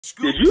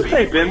Did you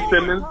say Ben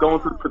Simmons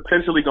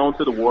potentially going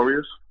to the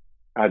Warriors?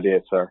 I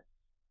did, sir.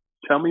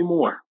 Tell me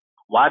more.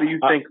 Why do you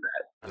think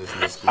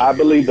that? I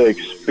believe the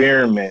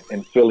experiment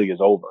in Philly is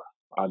over.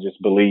 I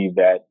just believe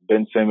that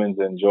Ben Simmons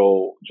and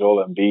Joel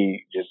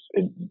Embiid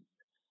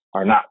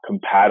are not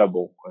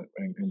compatible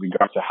in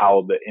regards to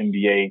how the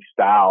NBA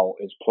style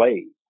is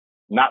played.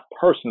 Not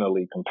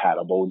personally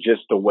compatible,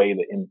 just the way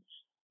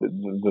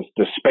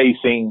the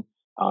spacing,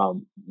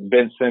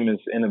 Ben Simmons'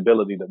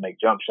 inability to make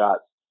jump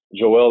shots,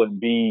 Joel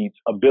Embiid's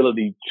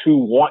ability to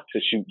want to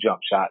shoot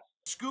jump shots.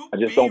 I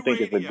just don't think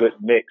it's a good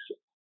mix.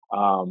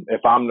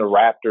 If I'm the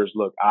Raptors,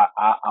 look,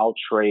 I'll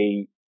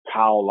trade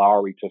Kyle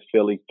Lowry to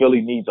Philly.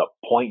 Philly needs a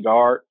point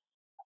guard.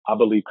 I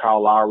believe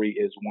Kyle Lowry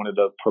is one of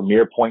the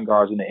premier point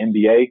guards in the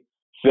NBA.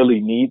 Philly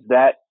needs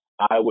that.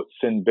 I would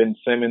send Ben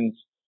Simmons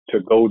to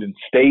Golden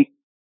State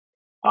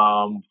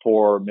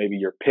for maybe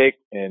your pick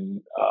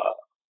and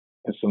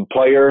some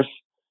players.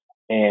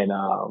 And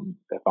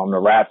if I'm the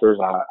Raptors,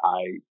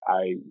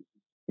 I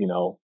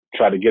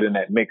try to get in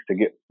that mix to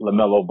get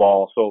LaMelo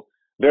Ball. So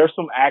there's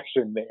some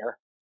action there.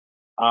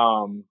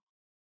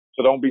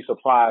 So don't be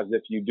surprised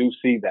if you do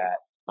see that,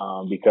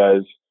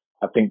 because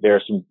I think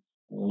there's some,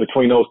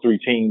 between those three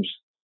teams,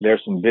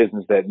 there's some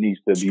business that needs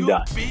to be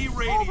done.